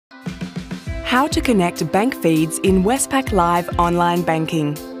How to connect bank feeds in Westpac Live Online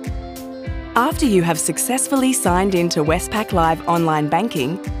Banking. After you have successfully signed into Westpac Live Online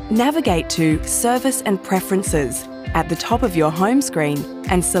Banking, navigate to Service and Preferences at the top of your home screen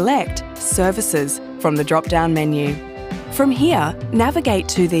and select Services from the drop-down menu. From here, navigate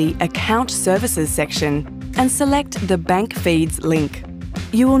to the Account Services section and select the Bank Feeds link.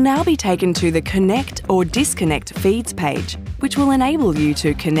 You will now be taken to the Connect or Disconnect Feeds page, which will enable you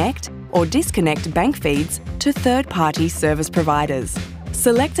to connect or disconnect bank feeds to third-party service providers.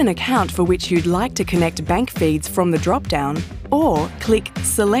 Select an account for which you'd like to connect bank feeds from the drop-down, or click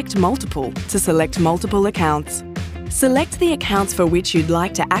Select Multiple to select multiple accounts. Select the accounts for which you'd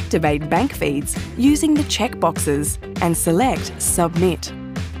like to activate bank feeds using the checkboxes and select Submit.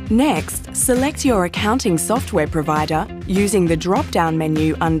 Next, select your accounting software provider using the drop-down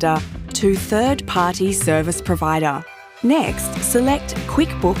menu under To Third-Party Service Provider. Next, select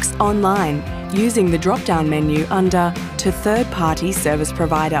QuickBooks Online using the drop-down menu under To Third-Party Service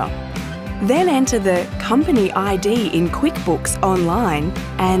Provider. Then enter the company ID in QuickBooks Online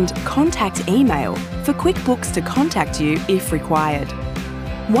and contact email for QuickBooks to contact you if required.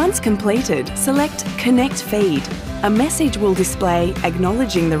 Once completed, select Connect Feed. A message will display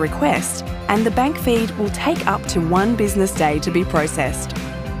acknowledging the request, and the bank feed will take up to 1 business day to be processed.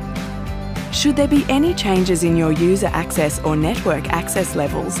 Should there be any changes in your user access or network access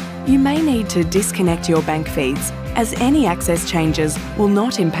levels, you may need to disconnect your bank feeds, as any access changes will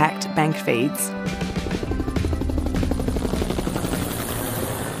not impact bank feeds.